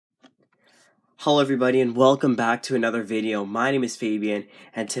Hello everybody and welcome back to another video. My name is Fabian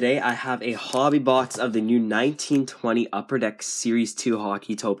and today I have a hobby box of the new 1920 Upper Deck Series 2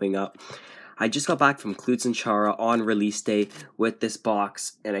 hockey to open up. I just got back from Klutz and Chara on release day with this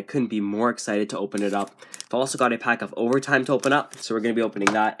box and I couldn't be more excited to open it up. I've also got a pack of Overtime to open up, so we're going to be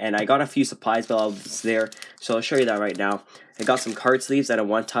opening that, and I got a few supplies while I was there, so I'll show you that right now. I got some card sleeves and a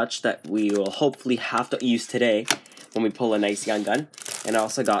one touch that we will hopefully have to use today when we pull a nice young gun. And I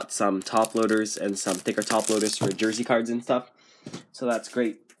also got some top loaders and some thicker top loaders for jersey cards and stuff. So that's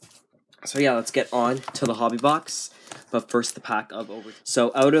great. So yeah, let's get on to the hobby box. But first, the pack of Overtime.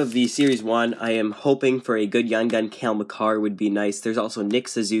 So out of the Series 1, I am hoping for a good young gun. Cale Makar would be nice. There's also Nick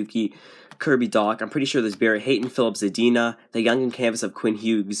Suzuki, Kirby Dach. I'm pretty sure there's Barry Hayton, Philip Zadina. The young gun canvas of Quinn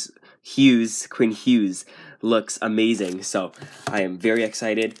Hughes looks amazing. So I am very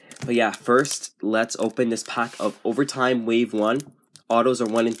excited. But yeah, first, let's open this pack of Overtime Wave 1. Autos are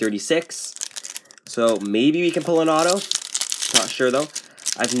 1 in 36. So maybe we can pull an auto. Not sure though.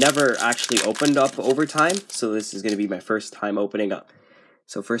 I've never actually opened up Overtime, so this is going to be my first time opening up.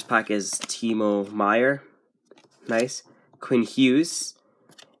 So first pack is Timo Meier. Nice. Quinn Hughes.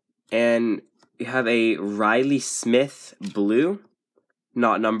 And you have a Riley Smith blue.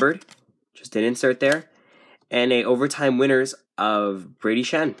 Not numbered. Just an insert there. And a Overtime winners of Brady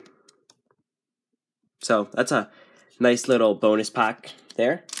Schenn. So that's a nice little bonus pack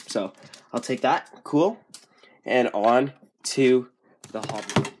there. So I'll take that. Cool. And on to the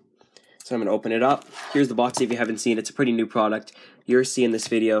hobby. So I'm going to open it up. Here's the box if you haven't seen it. It's a pretty new product. You're seeing this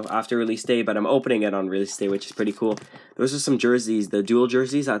video after release day, but I'm opening it on release day, which is pretty cool. Those are some jerseys, the dual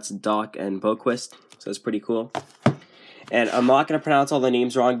jerseys. That's Dach and Boqvist. So it's pretty cool. And I'm not going to pronounce all the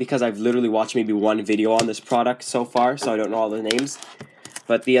names wrong because I've literally watched maybe one video on this product so far, so I don't know all the names.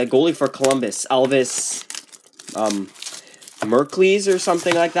 But the goalie for Columbus, Elvis Merkles or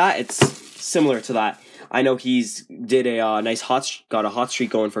something like that, it's similar to that. I know he's did a got a hot streak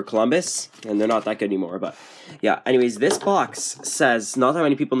going for Columbus, and they're not that good anymore. But yeah, anyways, this box says, not that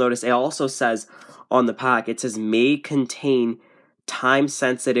many people notice, it also says on the pack, it says may contain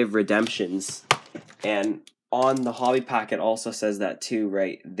time-sensitive redemptions. And on the hobby pack, it also says that too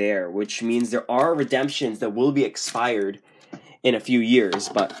right there, which means there are redemptions that will be expired in a few years,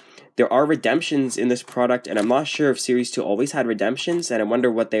 but there are redemptions in this product, and I'm not sure if Series 2 always had redemptions, and I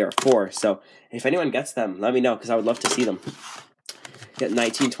wonder what they are for. So if anyone gets them, let me know, because I would love to see them. Get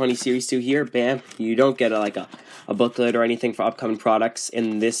 1920 Series 2 here, bam. You don't get a booklet or anything for upcoming products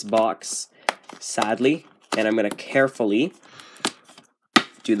in this box, sadly. And I'm going to carefully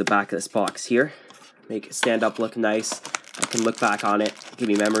do the back of this box here. Make it stand up, look nice. I can look back on it, give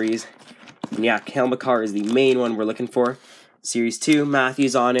me memories. And yeah, Cale Makar is the main one we're looking for. Series 2,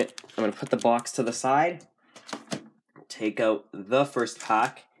 Matthews on it. I'm going to put the box to the side, take out the first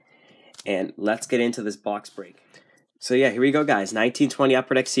pack, and let's get into this box break. So yeah, here we go, guys. 1920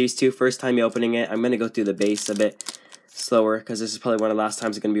 Upper Deck Series 2, first time you opening it. I'm going to go through the base a bit slower because this is probably one of the last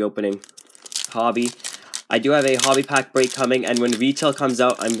times I'm going to be opening hobby. I do have a hobby pack break coming, and when retail comes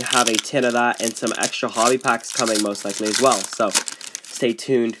out, I'm going to have a tin of that and some extra hobby packs coming most likely as well. So stay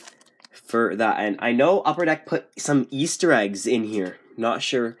tuned for that. And I know Upper Deck put some Easter eggs in here. Not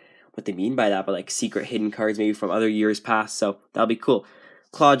sure what they mean by that, but like secret hidden cards maybe from other years past. So that'll be cool.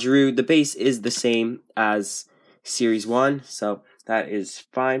 Claude Giroux, the base is the same as Series 1, so that is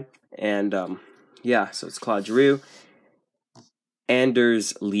fine. And yeah, so it's Claude Giroux,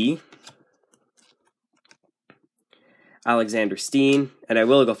 Anders Lee, Alexander Steen, and I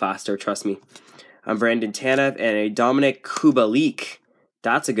will go faster, trust me. Brandon Tanev and a Dominic Kubalik.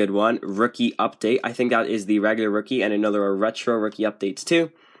 That's a good one. Rookie update. I think that is the regular rookie, and another retro rookie updates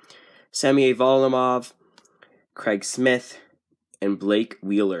too. Semyon Varlamov, Craig Smith, and Blake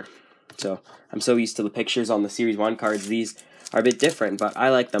Wheeler. So I'm so used to the pictures on the Series 1 cards. These are a bit different, but I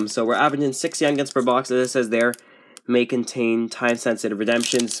like them. So we're averaging 6 young guns per box, as it says there. May contain time-sensitive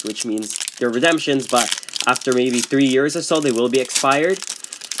redemptions, which means they're redemptions, but after maybe 3 years or so, they will be expired,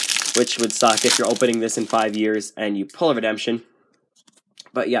 which would suck if you're opening this in 5 years and you pull a redemption.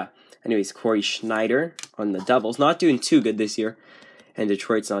 But yeah, anyways, Corey Schneider on the Devils. Not doing too good this year, and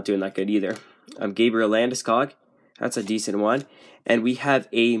Detroit's not doing that good either. Gabriel Landeskog. That's a decent one. And we have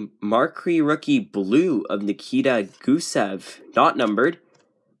a Marquee rookie blue of Nikita Gusev. Not numbered,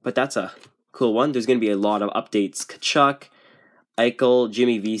 but that's a cool one. There's going to be a lot of updates. Kachuk, Eichel,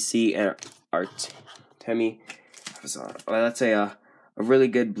 Jimmy VC, and Artemi. That's a really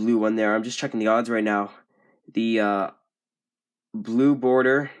good blue one there. I'm just checking the odds right now. The blue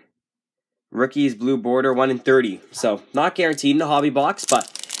border, rookies blue border, 1 in 30. So not guaranteed in the hobby box, but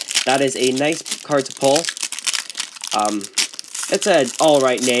that is a nice card to pull. It's an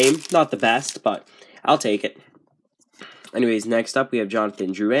alright name. Not the best, but I'll take it. Anyways, next up we have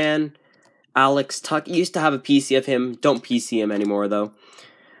Jonathan Drouin. Alex Tuck. Used to have a PC of him. Don't PC him anymore, though.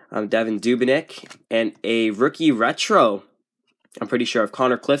 Devin Dubnyk. And a rookie retro. I'm pretty sure of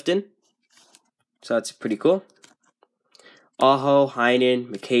Connor Clifton. So that's pretty cool. Aho, Heinen,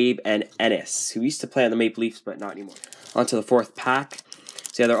 McCabe, and Ennis, who used to play on the Maple Leafs, but not anymore. On to the fourth pack.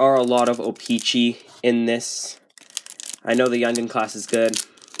 So yeah, there are a lot of O-Pee-Chee in this. I know the Youngin class is good.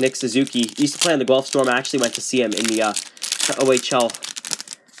 Nick Suzuki used to play on the Guelph Storm. I actually went to see him in the OHL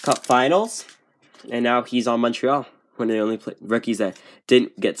Cup Finals. And now he's on Montreal. One of the only rookies that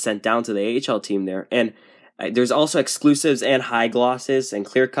didn't get sent down to the AHL team there. And there's also exclusives and high glosses and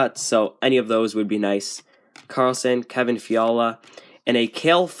clear cuts. So any of those would be nice. Carlson, Kevin Fiala, and a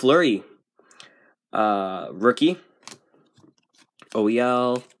Cale Fleury rookie.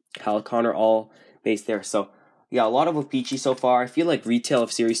 OEL, Kyle Connor, all based there. So, yeah, a lot of O-Pee-Chee so far. I feel like retail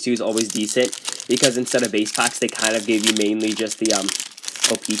of Series 2 is always decent because instead of base packs, they kind of gave you mainly just the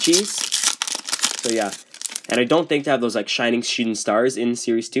O-Pee-Chees. So, yeah. And I don't think to have those, like, shining shooting stars in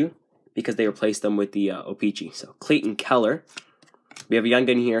Series 2 because they replaced them with the O-Pee-Chee. So, Clayton Keller. We have a young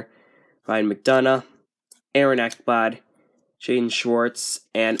gun here. Ryan McDonough. Aaron Ekblad, Jaden Schwartz,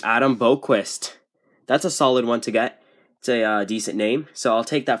 and Adam Boqvist. That's a solid one to get. It's a decent name, so I'll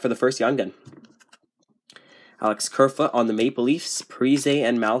take that for the first young gun. Alex Kerfoot on the Maple Leafs, Parise,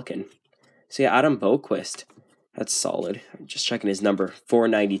 and Malkin. So yeah, Adam Boqvist. That's solid. I'm just checking his number,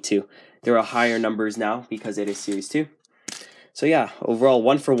 492. There are higher numbers now because it is Series 2. So yeah, overall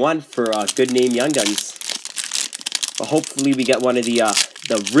 1 for 1 for good name young guns. But hopefully we get one of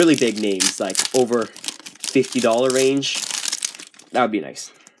the really big names, like over $50 range. That would be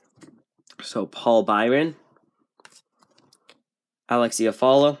nice. So Paul Byron, Alex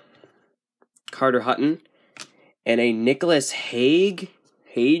Iafallo, Carter Hutton, and a Nicholas Hage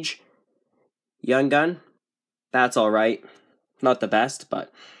young gun. That's all right. Not the best,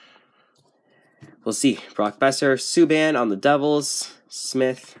 but we'll see. Brock Besser, Subban on the Devils,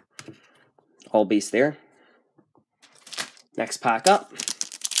 Smith, all base there. Next pack up.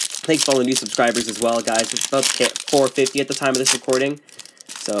 Thanks for all the new subscribers as well, guys. It's about 450 at the time of this recording.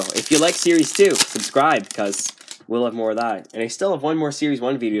 So if you like Series 2, subscribe because we'll have more of that. And I still have one more Series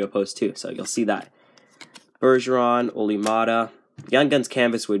 1 video to post too, so you'll see that. Bergeron, Olimata. Young Guns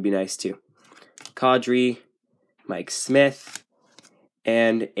Canvas would be nice too. Kadri, Mike Smith,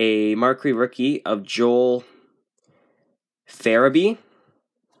 and a Marquee rookie of Joel Farabee.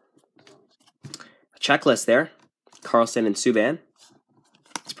 A checklist there. Carlson and Subban.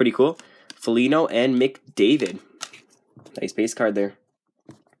 It's pretty cool. Foligno and McDavid. Nice base card there.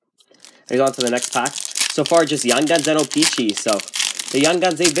 Here's on to the next pack. So far, just Young Guns and O-Pee-Chee. So, the Young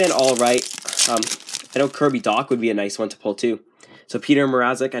Guns, they've been all right. I know Kirby Dach would be a nice one to pull, too. So, Peter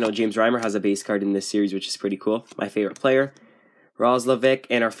Mrazek. I know James Reimer has a base card in this series, which is pretty cool. My favorite player. Roslovic.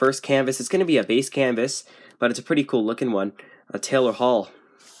 And our first canvas. It's going to be a base canvas, but it's a pretty cool looking one. Taylor Hall.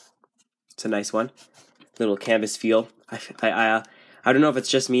 It's a nice one. Little canvas feel. I don't know if it's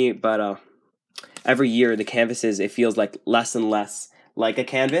just me, but every year the canvases, it feels like less and less like a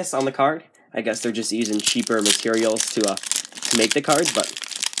canvas on the card. I guess they're just using cheaper materials to make the cards, but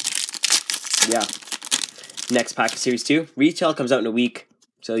yeah. Next pack of Series 2. Retail comes out in a week,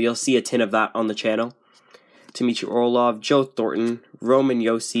 so you'll see a tin of that on the channel. Dmitry Orlov, Joe Thornton, Roman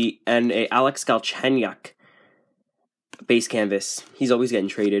Josi, and a Alex Galchenyuk base canvas. He's always getting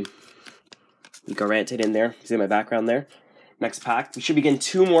traded. Nico Rantanen in there. He's in my background there. Next pack. We should be getting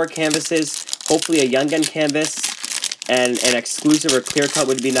 2 more canvases. Hopefully a Young Gun canvas. And an exclusive or clear cut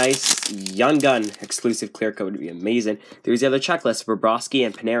would be nice. Young Gun exclusive clear cut would be amazing. There's the other checklist for Bobrovsky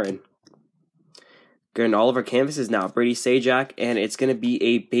and Panarin. Getting all of our canvases now. Brady Sajak. And it's going to be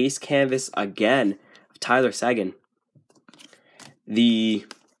a base canvas again of Tyler Seguin. The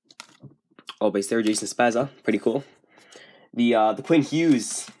base there, Jason Spezza. Pretty cool. The Quinn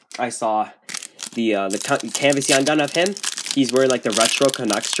Hughes, I saw the canvas Young Gun of him. He's wearing like the retro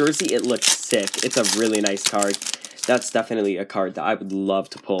Canucks jersey. It looks sick. It's a really nice card. That's definitely a card that I would love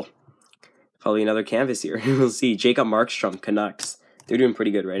to pull. Probably another canvas here. We'll see. Jacob Markstrom, Canucks. They're doing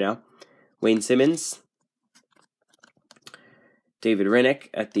pretty good right now. Wayne Simmons. David Rinnick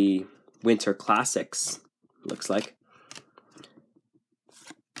at the Winter Classics, looks like.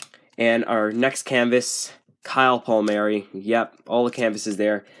 And our next canvas, Kyle Palmieri. Yep, all the canvases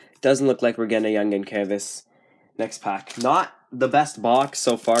there. Doesn't look like we're getting a Young Gun canvas. Next pack. Not the best box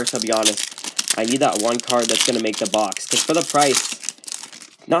so far, to be honest. I need that one card that's going to make the box. Because for the price,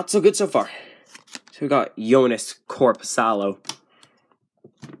 not so good so far. So we got Jonas Korpisalo.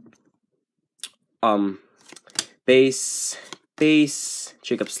 Base base,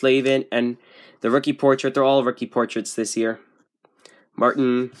 Jacob Slavin, and the rookie portrait. They're all rookie portraits this year.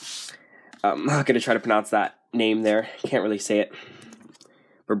 Martin, I'm not going to try to pronounce that name there. Can't really say it.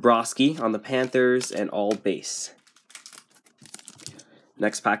 Bobrovsky on the Panthers, and all base.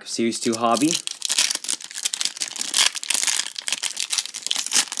 Next pack of Series 2 Hobby.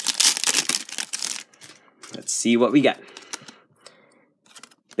 Let's see what we get.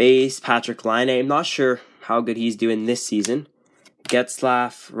 Base, Patrick Laine. I'm not sure how good he's doing this season.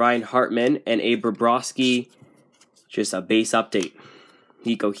 Getzlaf, Ryan Hartman, and A. Bobrovsky. Just a base update.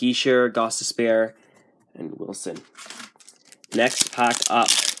 Nico Hischier, Gostisbehere, and Wilson. Next pack up.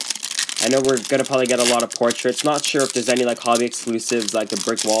 I know we're going to probably get a lot of portraits. Not sure if there's any like hobby exclusives like the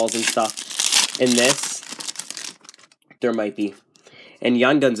brick walls and stuff in this. There might be. And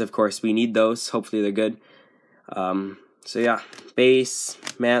Young Guns, of course. We need those. Hopefully they're good. So yeah, base,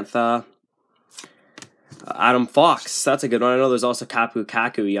 Mantha, Adam Fox. That's a good one. I know there's also Kapu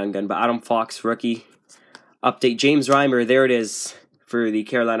Kaku Young Gun, but Adam Fox rookie. Update, James Reimer. There it is for the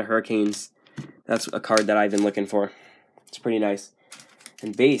Carolina Hurricanes. That's a card that I've been looking for. It's pretty nice.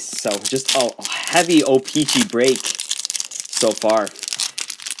 And base, so just a heavy OPG break so far.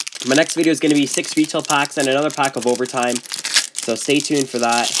 My next video is going to be 6 retail packs and another pack of overtime. So stay tuned for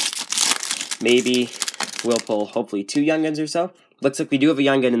that. Maybe we'll pull hopefully 2 Young Guns or so. Looks like we do have a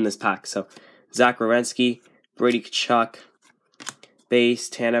Young Gun in this pack. So Zach Werenski, Brady Tkachuk, base,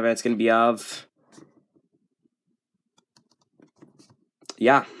 Tanev. It's going to be of...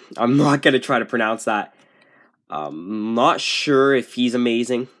 Yeah, I'm not going to try to pronounce that. Not sure if he's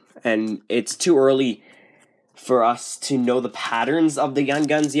amazing, and it's too early for us to know the patterns of the Young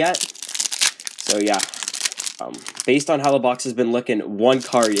Guns yet. So yeah, based on how the box has been looking, one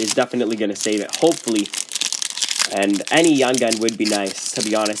card is definitely going to save it, hopefully. And any Young Gun would be nice, to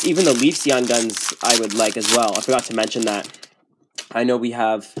be honest. Even the Leafs Young Guns I would like as well. I forgot to mention that. I know we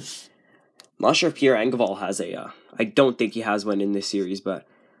have... I'm not sure if Pierre Engvall has a... I don't think he has one in this series, but...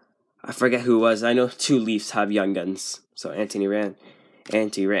 I forget who it was. I know 2 Leafs have Young Guns. So Antti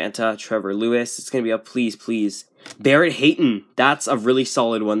Ranta, Trevor Lewis. It's going to be a please. Barrett Hayton. That's a really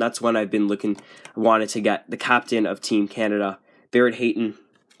solid one. That's one I've been wanted to get. The captain of Team Canada. Barrett Hayton.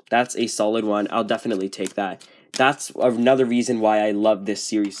 That's a solid one. I'll definitely take that. That's another reason why I love this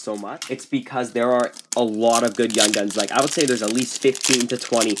series so much. It's because there are a lot of good Young Guns. Like, I would say there's at least 15 to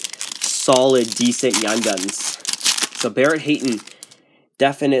 20 solid, decent Young Guns. So Barrett Hayton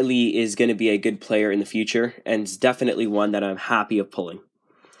definitely is going to be a good player in the future, and it's definitely one that I'm happy of pulling.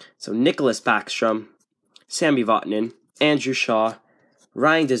 So Nicholas Backstrom, Sammy Vatanen, Andrew Shaw,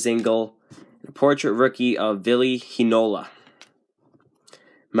 Ryan Dzingel, the portrait rookie of Ville Heinola.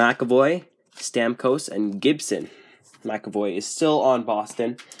 McAvoy, Stamkos, and Gibson. McAvoy is still on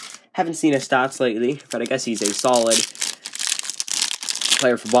Boston. Haven't seen his stats lately, but I guess he's a solid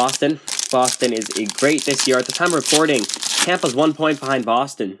player for Boston. Boston is great this year. At the time of recording, Tampa's 1 point behind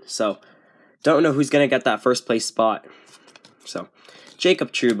Boston, so don't know who's going to get that first place spot. So,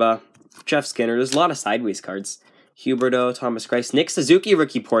 Jacob Trouba, Jeff Skinner, there's a lot of sideways cards. Huberto, Thomas Greiss, Nick Suzuki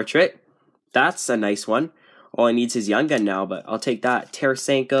rookie portrait. That's a nice one. All I need is his Young Gun now, but I'll take that.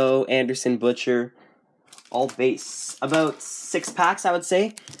 Tarasenko, Anderson, Butcher, all base. About 6 packs, I would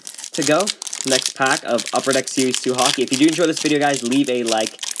say, to go. Next pack of Upper Deck Series 2 Hockey. If you do enjoy this video, guys, leave a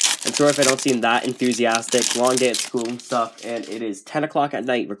like. I'm sorry if I don't seem that enthusiastic. Long day at school and stuff, and it is 10 o'clock at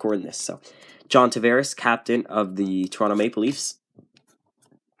night recording this. So, John Tavares, captain of the Toronto Maple Leafs.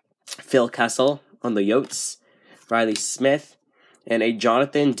 Phil Kessel on the Yotes. Riley Smith, and a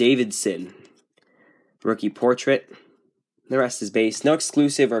Jonathan Davidson rookie portrait. The rest is base. No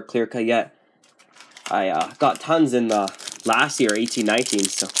exclusive or clear cut yet. I got tons in the last year, 18-19,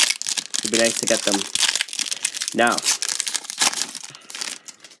 so it'd be nice to get them now.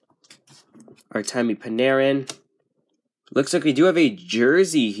 Artemi Panarin. Looks like we do have a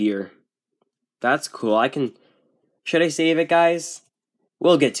jersey here. That's cool. Should I save it, guys?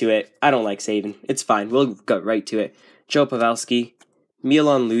 We'll get to it. I don't like saving. It's fine. We'll go right to it. Joe Pavelski.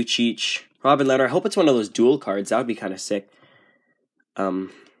 Milan Lucic. Robin Lehner. I hope it's one of those dual cards. That would be kind of sick.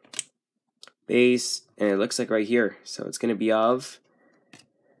 Base. And it looks like right here. So it's going to be of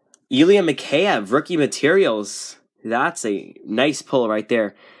Ilya Mikheyev. Rookie materials. That's a nice pull right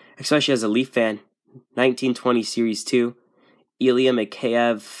there. Especially as a Leaf fan. 1920 Series 2. Ilya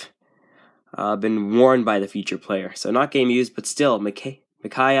Mikheyev. Been worn by the future player. So not game used, but still.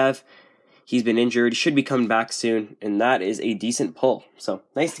 Mikheyev. He's been injured. Should be coming back soon. And that is a decent pull. So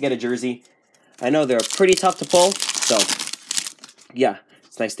nice to get a jersey. I know they're pretty tough to pull. So yeah,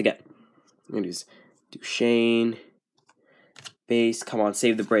 it's nice to get. It is Duchesne. Base. Come on,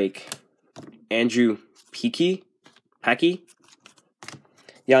 save the break. Andrew Pecky.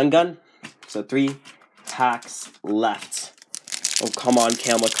 Young Gun. So 3 packs left. Oh, come on,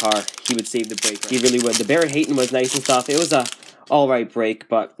 Cale Makar. He would save the break. He really would. The Barrett Hayton was nice and stuff. It was a alright break,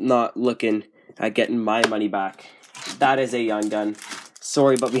 but not looking at getting my money back. That is a Young Gun.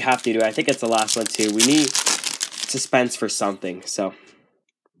 Sorry, but we have to do it. I think it's the last one, too. We need suspense for something, so.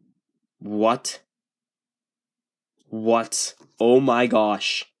 What? What? Oh my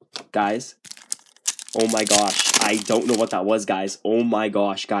gosh. Guys. Oh my gosh. I don't know what that was, guys. Oh my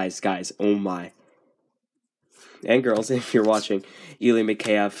gosh, guys. Oh my. And girls, if you're watching, Ilya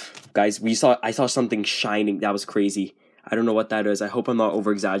Mikheyev. Guys, I saw something shining. That was crazy. I don't know what that is. I hope I'm not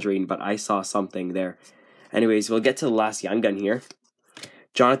over-exaggerating, but I saw something there. Anyways, we'll get to the last Young Gun here.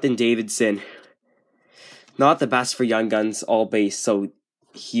 Jonathan Davidson. Not the best for Young Guns, all base. So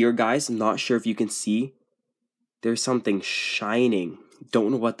here, guys, I'm not sure if you can see. There's something shining.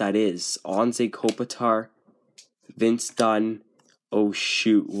 Don't know what that is. Anze Kopitar. Vince Dunn. Oh,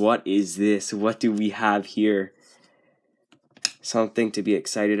 shoot. What is this? What do we have here? Something to be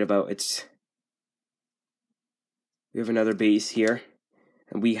excited about. We have another base here.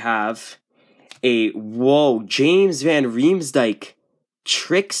 And we have a, whoa, James Van Riemsdyk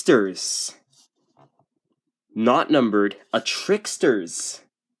Tricksters. Not numbered, a Tricksters.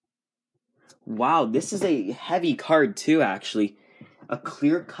 Wow, this is a heavy card too, actually. A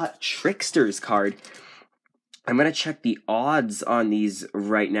clear-cut Tricksters card. I'm going to check the odds on these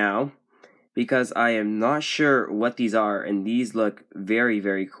right now, because I am not sure what these are, and these look very,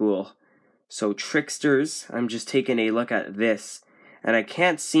 very cool. So Tricksters, I'm just taking a look at this, and I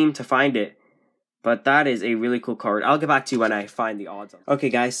can't seem to find it, but that is a really cool card. I'll get back to you when I find the odds. Okay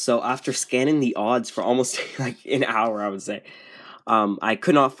guys, so after scanning the odds for almost like an hour, I would say, I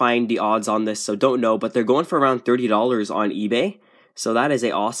could not find the odds on this, so don't know, but they're going for around $30 on eBay. So that is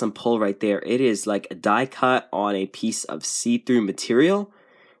an awesome pull right there. It is like a die cut on a piece of see-through material.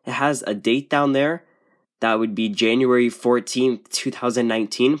 It has a date down there. That would be January 14th,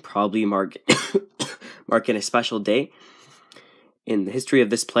 2019, probably marking a special day in the history of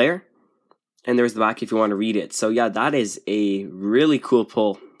this player. And there's the back if you want to read it. So yeah, that is a really cool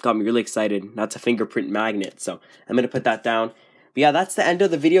pull. Got me really excited. That's a fingerprint magnet. So I'm going to put that down. But yeah, that's the end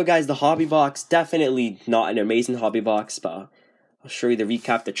of the video, guys. The hobby box, definitely not an amazing hobby box, but I'll show you the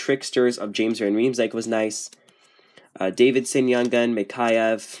recap. The Tricksters of James Van Riemsdyk was nice. Davidson, Young Gun,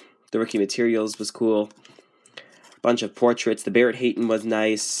 Mikheyev. The rookie materials was cool. Bunch of portraits. The Barrett Hayton was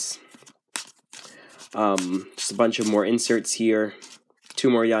nice. Just a bunch of more inserts here. 2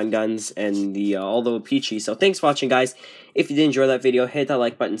 more Young Guns and the although peachy. So thanks for watching, guys. If you did enjoy that video, hit that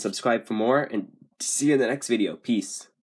like button, subscribe for more, and see you in the next video. Peace.